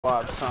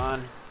Swap,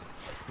 son.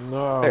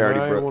 No, they man, already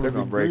I ain't broke. wanna They're be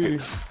gonna break greedy.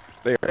 it.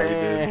 They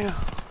already did.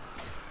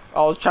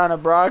 I was trying to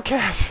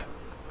broadcast.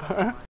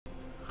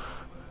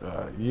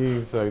 You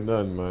ain't say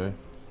nothing, man.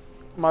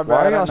 My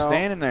Why bad. are I y'all know.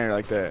 standing there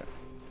like that?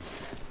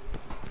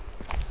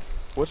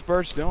 What's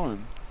Birch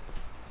doing?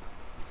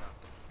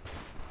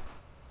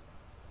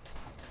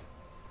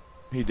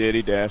 He did.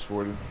 He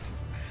dashboarded.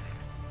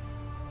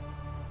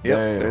 Yep.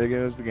 Damn. There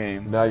goes the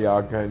game. Now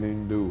y'all can't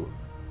even do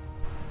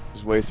it.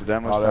 Just wasted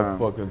that much All time.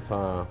 that fucking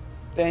time.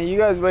 Dang, you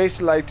guys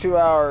wasted like 2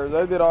 hours.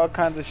 I did all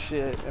kinds of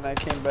shit and I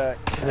came back.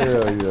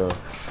 Hell yeah.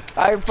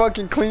 I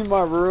fucking cleaned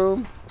my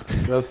room.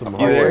 That's some You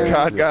hard there, shit,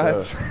 COD that.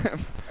 guys?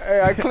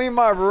 Hey, I cleaned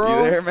my You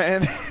room. there,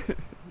 man?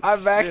 I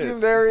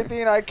vacuumed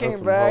everything. I That's came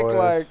some back, hard-ass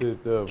like,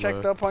 shit there,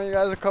 checked man. up on you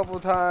guys a couple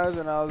times,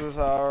 and I was just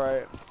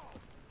alright.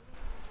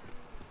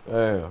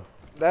 Damn.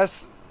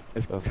 That's.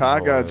 If That's some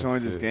COD guy hard-ass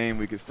joins this shit. game,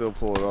 we could still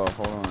pull it off.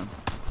 Hold on.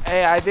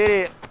 Hey, I did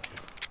it.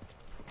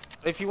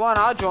 If you want,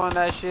 I'll join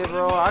that shit,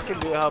 bro. I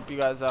can help you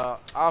guys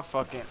out.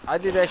 I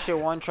did that shit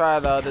one try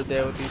the other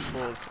day with these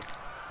fools.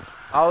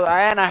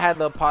 And I had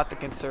the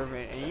apothecant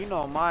servant, and you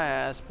know my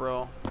ass,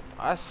 bro.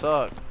 I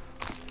suck.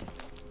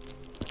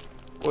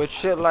 With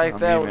shit like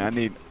that.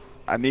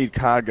 I need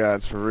COD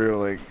guys for real.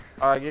 Like,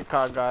 Alright, get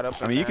COD God up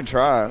in I mean, there. you can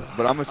try,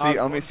 but I'm gonna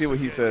see. Let me see what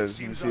he says.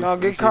 No,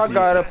 get COD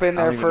God up in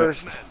there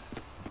first.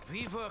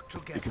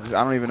 Because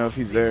I don't even know if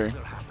he's there.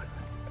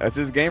 That's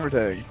his gamer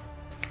tag.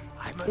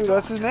 Dude,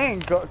 that's his name,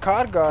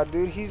 COD God,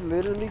 dude. He's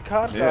literally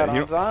COD God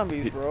on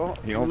zombies, bro.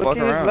 He don't Look fuck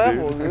at his around,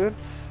 level, dude.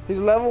 He's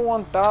level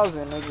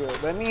 1000,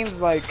 nigga. That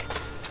means, like,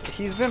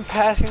 he's been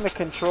passing the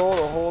control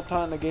the whole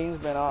time the game's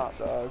been out,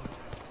 dog.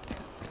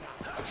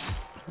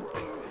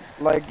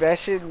 Like, that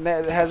shit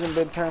hasn't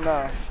been turned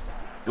off.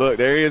 Look,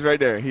 there he is right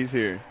there. He's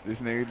here. This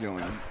nigga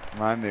joined.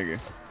 My nigga.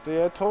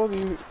 See, I told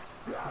you,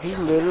 he's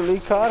literally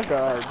COD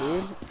God,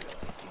 dude.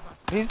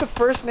 He's the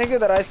first nigga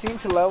that I seen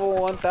to level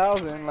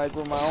 1000, like,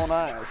 with my own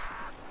eyes.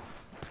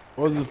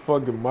 What's this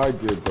fucking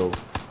mic get, though?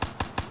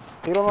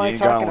 He don't like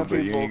talking to people.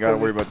 You ain't gotta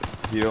worry about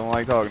that. He don't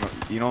like talking.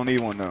 You don't need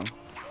one, though.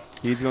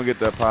 He's gonna get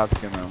that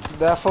apothecant, though.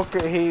 That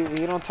fucker, he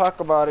don't talk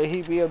about it,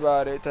 he be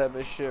about it type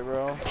of shit,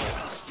 bro.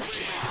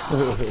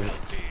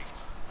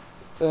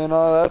 You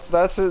know,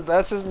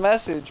 that's his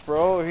message,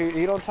 bro.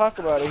 He don't talk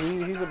about it.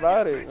 He's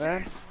about it,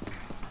 man.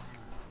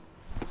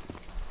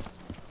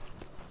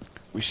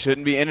 We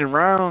shouldn't be ending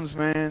rounds,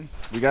 man.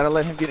 We gotta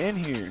let him get in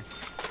here.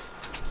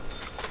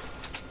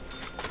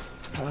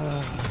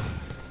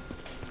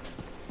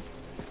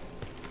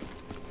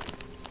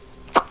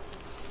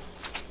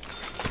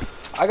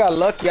 I got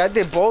lucky. I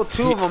did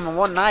two of them in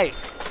one night.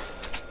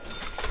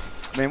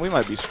 Man, we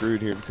might be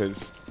screwed here because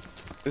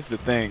this is the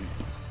thing.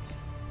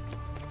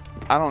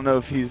 I don't know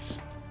if he's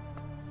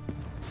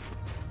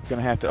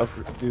gonna have to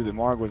do the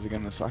Margwas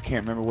again, so I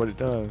can't remember what it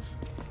does.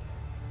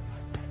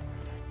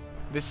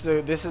 This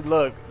is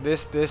look,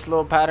 this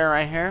little pattern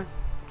right here.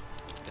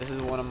 This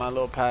is one of my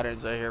little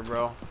patterns right here,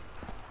 bro.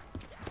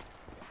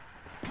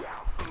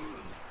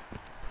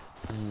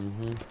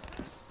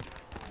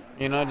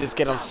 You know, just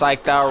get them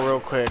psyched out real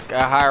quick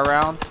at higher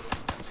rounds.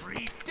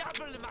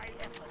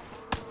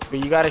 But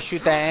you gotta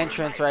shoot that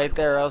entrance right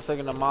there, or else they're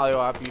gonna molly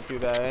up you through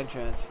that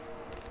entrance.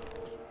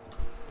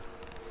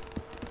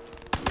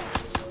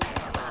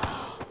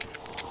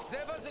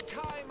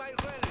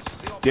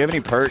 Do you have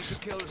any perks?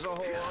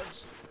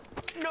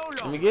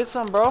 Let me get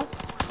some, bro.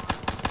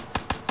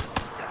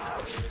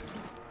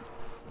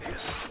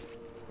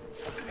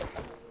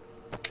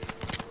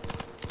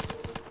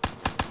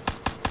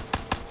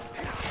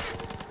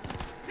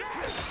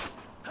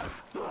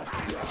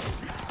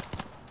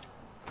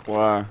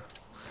 Why?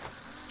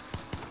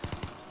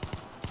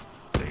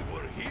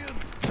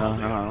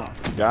 No.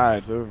 Die,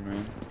 it's over,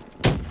 man.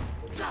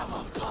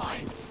 Double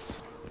points.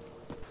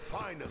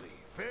 Finally,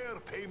 fair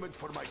payment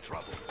for my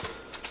troubles.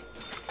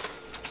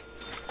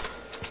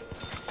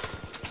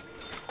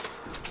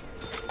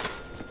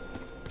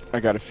 I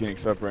got a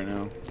Phoenix up right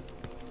now.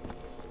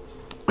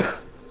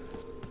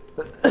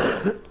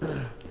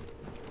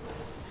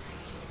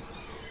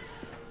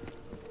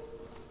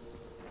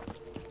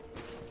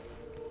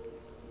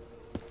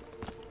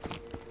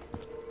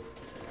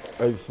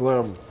 Hey,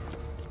 Slim.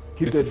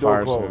 Keep It's a that door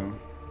fire closed. zone.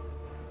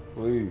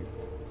 Please.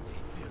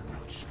 They will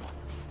not stop.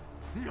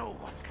 No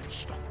one can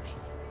stop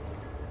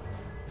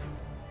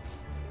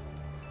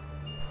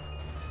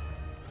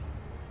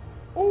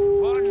me.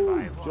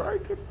 Ooh,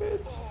 Drake it,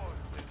 bitch.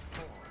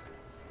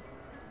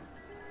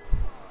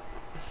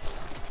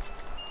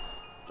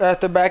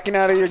 After backing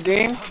out of your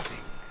game,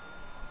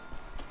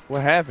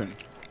 What happened?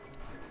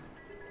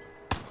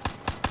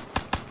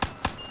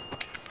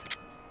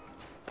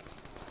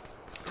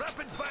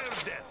 Rapid fire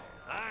death.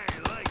 I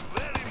like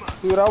very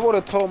much. dude, I would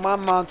have told my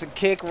mom to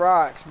kick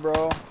rocks,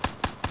 bro.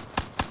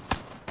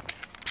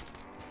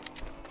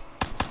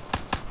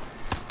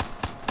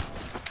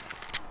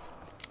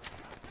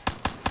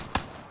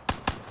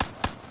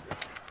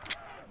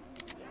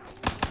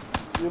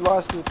 You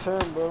lost your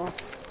turn, bro. Gonna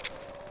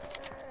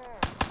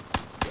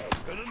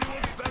do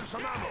is spare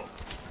some ammo.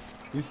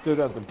 You still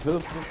got the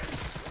pistol?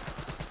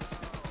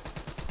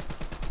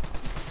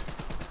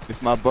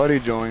 If my buddy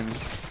joins,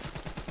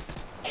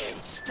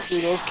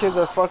 Dude, those kids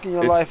are fucking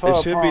your it life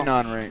up, should huh? be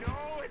non-ranked. No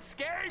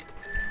escape.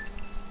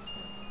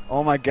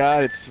 Oh my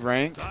god, it's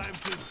ranked? Time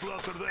to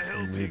slaughter the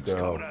hill need pigs, to-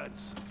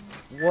 comrades.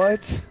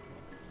 What?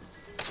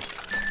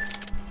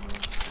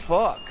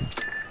 Fuck.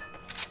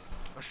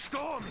 A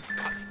storm is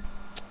coming.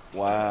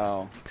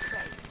 Wow.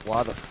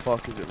 Why the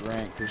fuck is it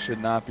ranked? It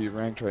should not be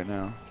ranked right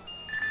now.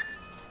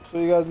 So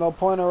you guys no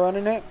point in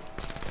running it?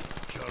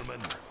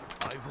 German,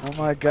 I will Oh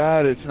my keep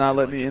god, asking it's you not till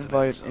letting I me get an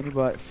invite answer.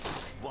 anybody.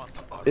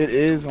 What are It we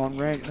is doing on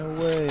ranked, no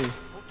way.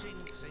 Putting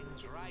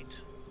things right.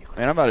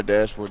 Man, I'm about to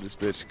dashboard this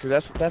bitch,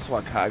 cause that's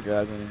why Kai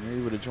got in here.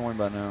 He would have joined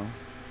by now.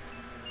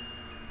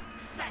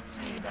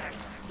 Fetch me their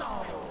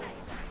souls.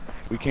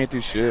 We can't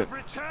do shit. Have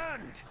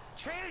returned.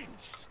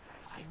 Changed.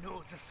 I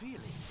know the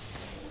feeling.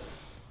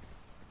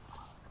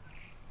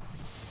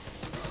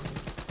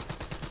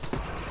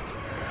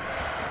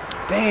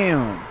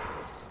 Damn.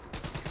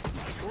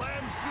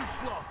 Lambs to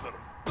slaughter.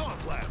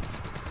 Not lambs.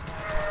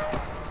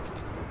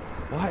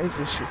 Why is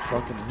this shit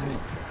fucking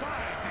ranked?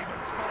 Die,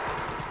 demon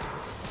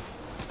spawn.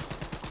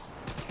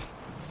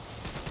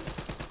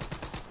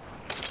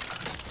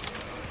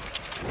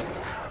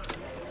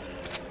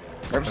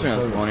 Ever since I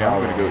was money,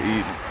 I'm gonna go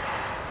eat.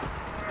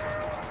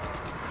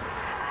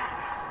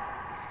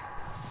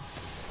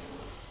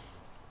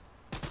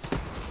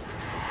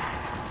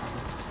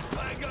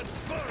 I got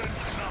fur in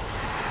my mouth.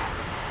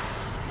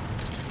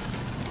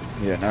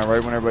 Yeah, now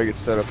right when everybody gets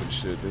set up and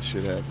shit, this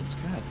shit happens.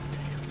 God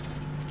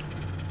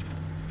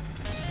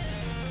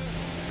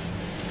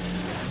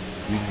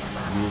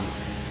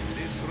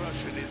This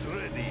Russian is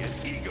ready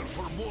and eager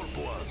for more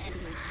blood.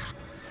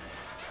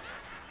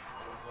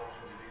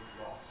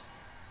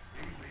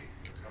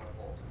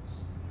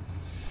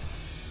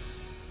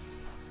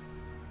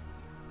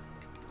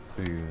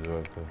 See you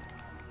right there.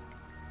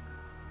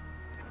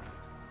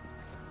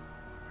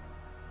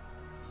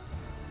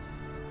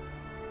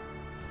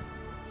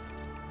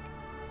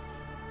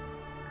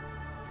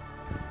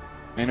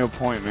 ain't no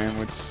point, man.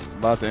 It's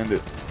about to end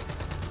it.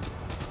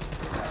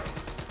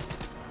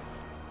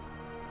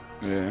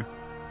 Yeah.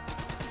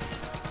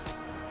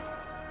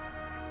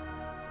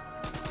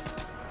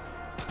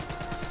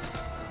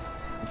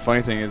 The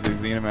funny thing is, the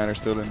Xenomatter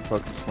still didn't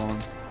fucking spawn.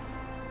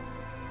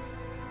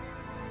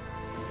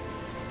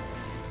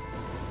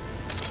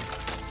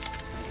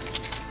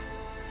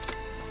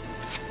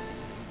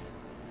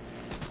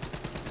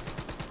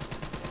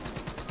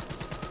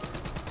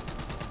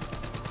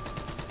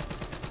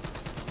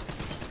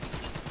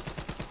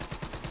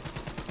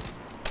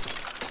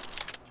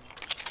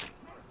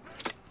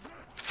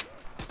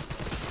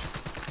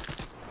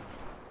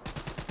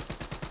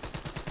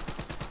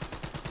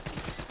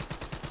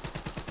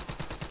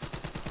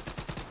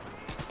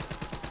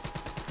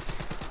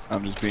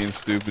 I'm just being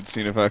stupid,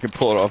 seeing if I can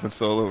pull it off in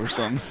solo or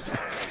something.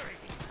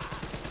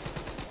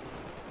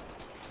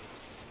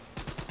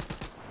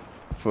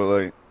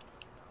 Footlight.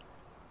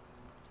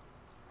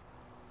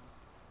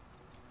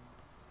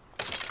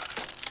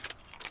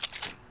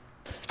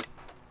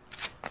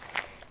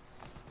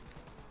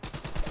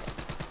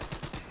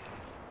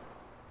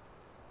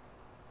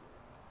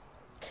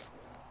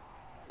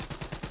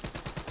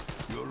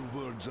 Your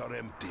words are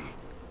empty.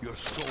 Your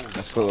soul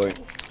is Footlight.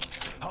 hollow.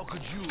 How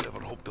could you ever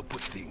hope to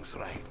put things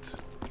right?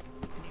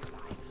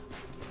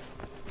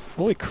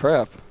 Holy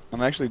crap,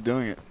 I'm actually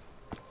doing it.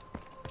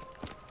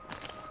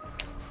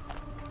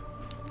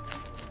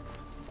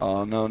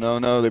 Oh no, no,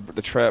 no,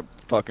 the trap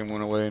fucking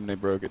went away and they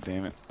broke it,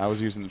 damn it. I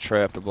was using the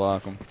trap to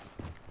block them.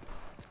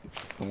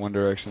 In one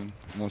direction.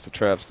 Once the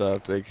trap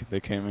stopped, they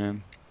came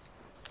in.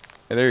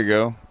 Hey, there you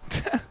go.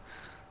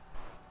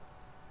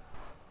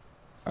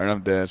 Alright,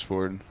 I'm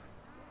dashboarding.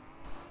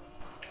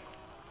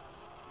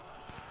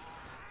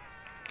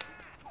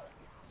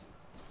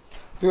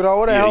 Dude, I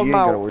would have Yeah, held you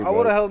ain't gotta worry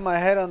about it. held my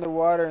head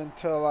underwater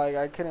until like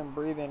I couldn't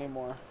breathe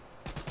anymore.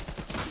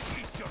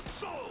 Eat your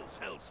souls,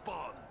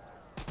 hellspawn!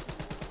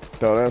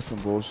 Oh, that's some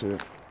bullshit.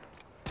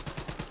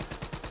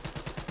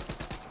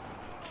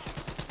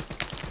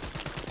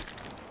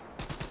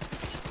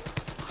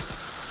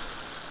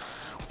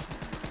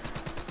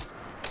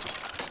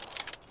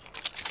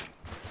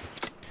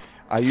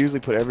 I usually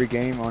put every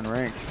game on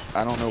ranked.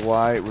 I don't know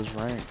why it was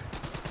ranked.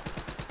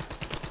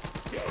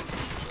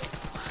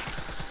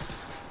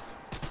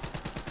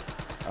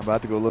 I'm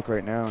about to go look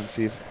right now and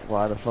see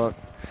why the fuck.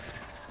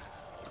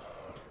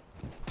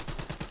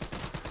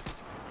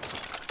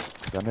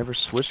 'Cause I never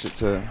switched it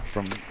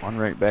from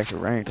unranked back to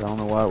ranked. I don't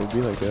know why it would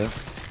be like that.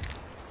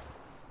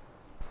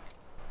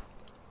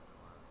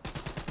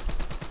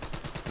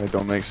 That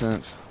don't make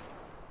sense.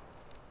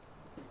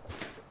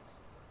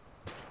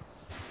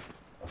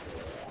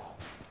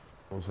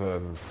 What's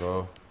happening,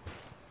 bro?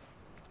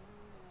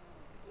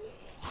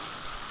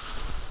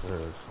 Yeah,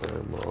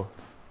 same old.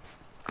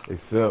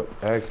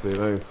 Except, actually, it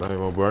ain't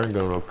same old, bro. I ain't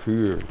got no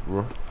kids,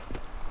 bro.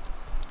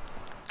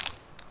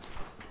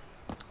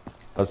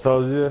 I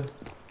told you.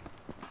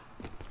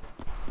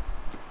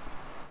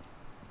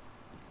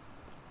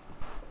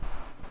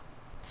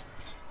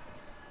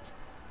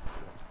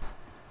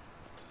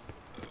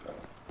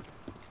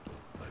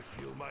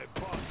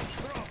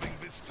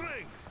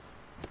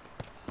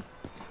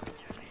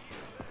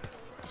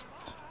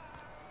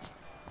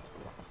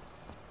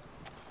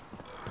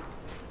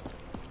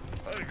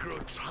 grow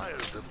tired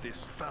of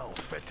this foul,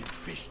 fetid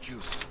fish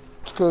juice.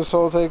 It's good,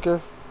 Soul Taker.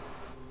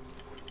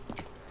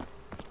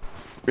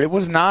 It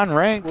was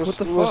non-ranked. What the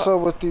fuck? What's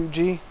up with you,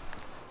 G?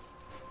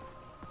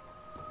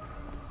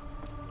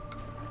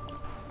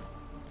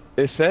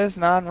 It says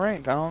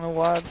non-ranked. I don't know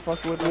why the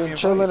fuck would You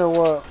chilling or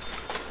what?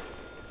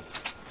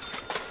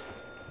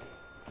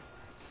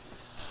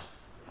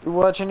 You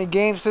watch any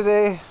games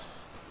today?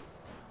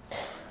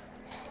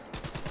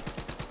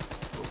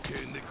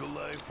 Okay,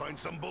 Nikolai, find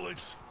some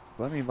bullets.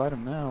 Let me invite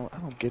him now. I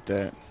don't get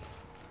that.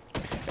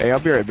 Hey, I'll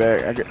be right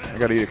back. I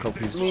gotta eat a couple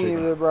pieces of Me chicken.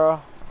 neither,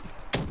 bro.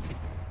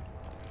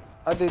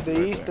 I did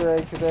the Easter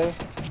egg today.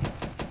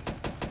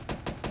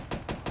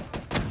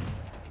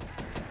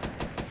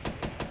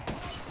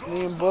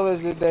 Me and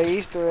Bullets did the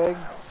Easter egg.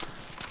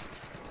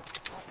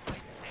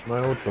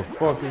 Man, what the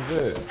fuck is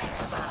that?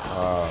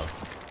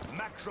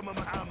 Maximum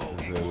ammo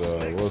Is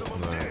equals it, what's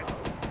maximum the name? death.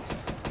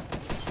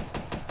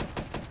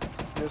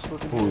 Guess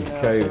what the Who's name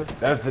now, Katie? sir?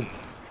 That's it.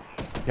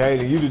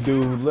 Katie, you the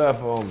dude who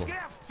left on me. Get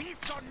a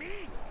feast on me.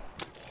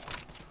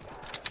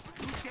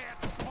 You dare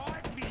to paw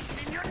at me,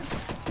 minion?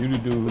 You the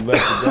dude who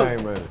left the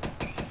game, man.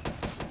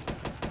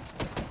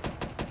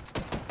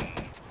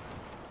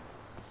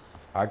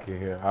 I can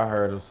hear. I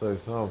heard him say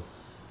something.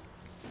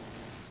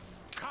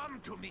 Come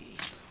to me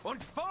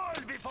and fall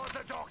before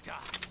the doctor.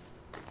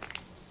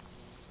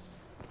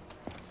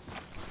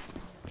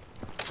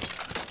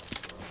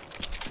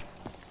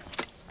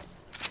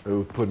 It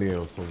was putting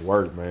in some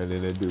work, man.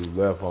 Then that dude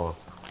left on.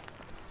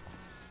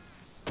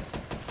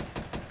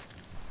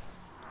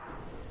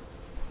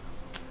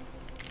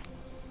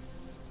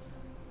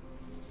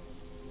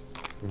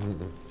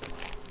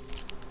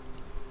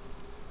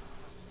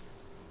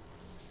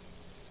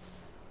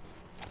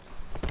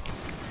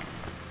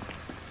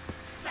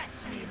 Fetch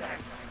me their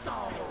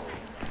souls.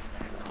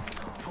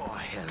 Poor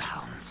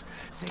hellhounds.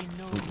 They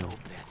know no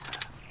better.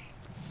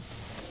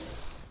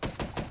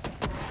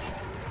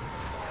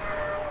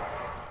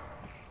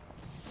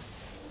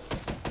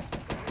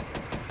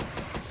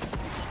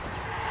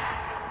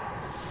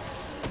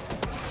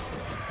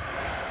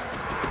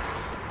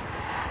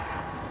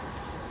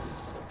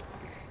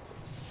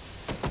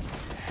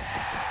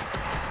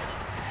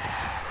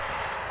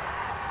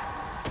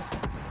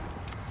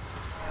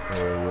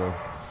 There we go.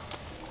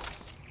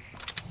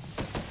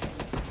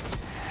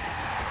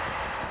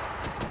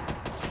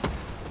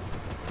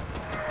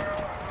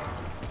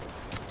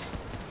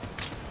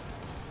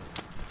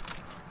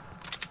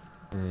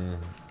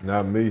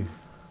 Not me.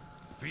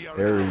 We are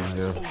Aries, allies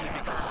yeah. only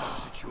because of our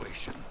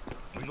situation.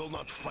 We will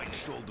not fight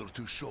shoulder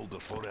to shoulder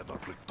forever,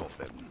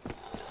 Richtofen.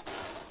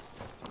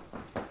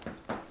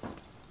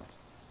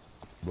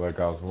 Black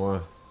Ops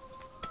 1.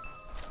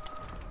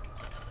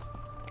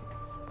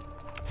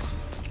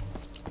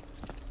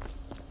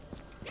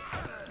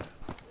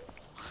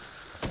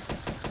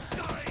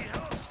 Die,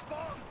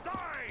 hellspawn,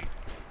 die!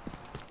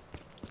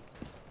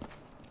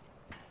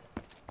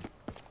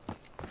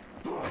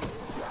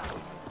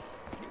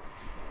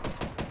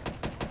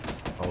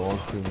 I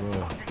want to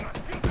run.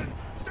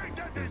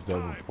 These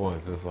double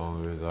points. That's the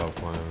only reason I was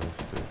playing this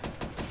shit.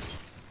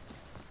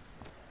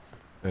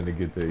 And to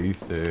get the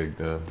Easter egg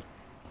done.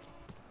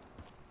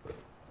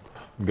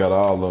 Got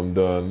all of them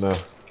done now.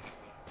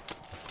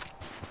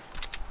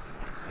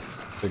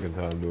 Second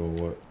time doing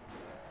what?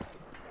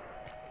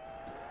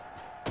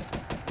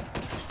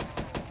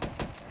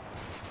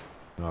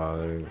 Nah,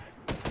 they ain't.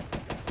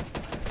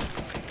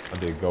 I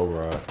did go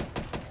ride.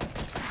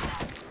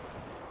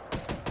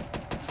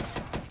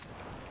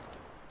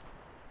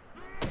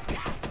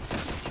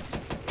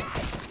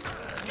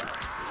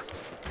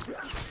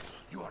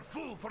 You are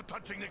fool for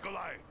touching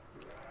Nikolai.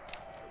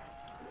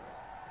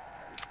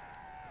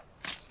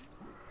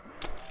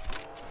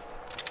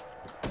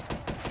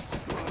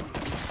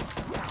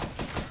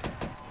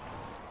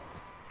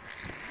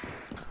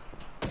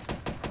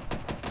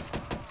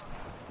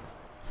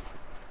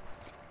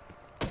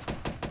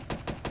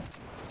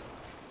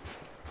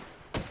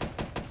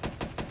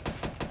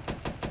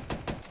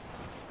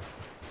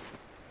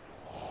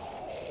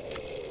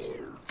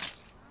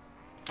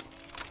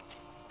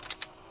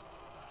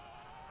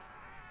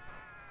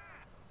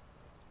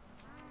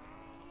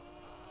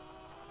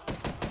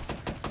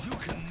 You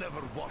can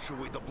never wash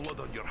away the blood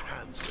on your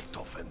hands,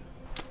 Richtofen.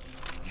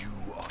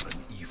 You are an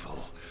evil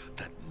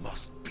that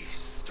must be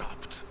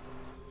stopped.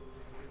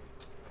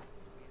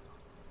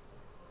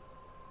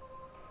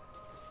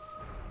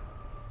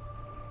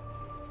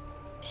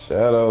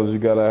 Shadows, you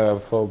gotta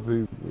have 4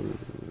 people.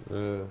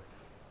 Yeah.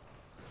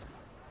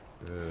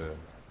 Yeah.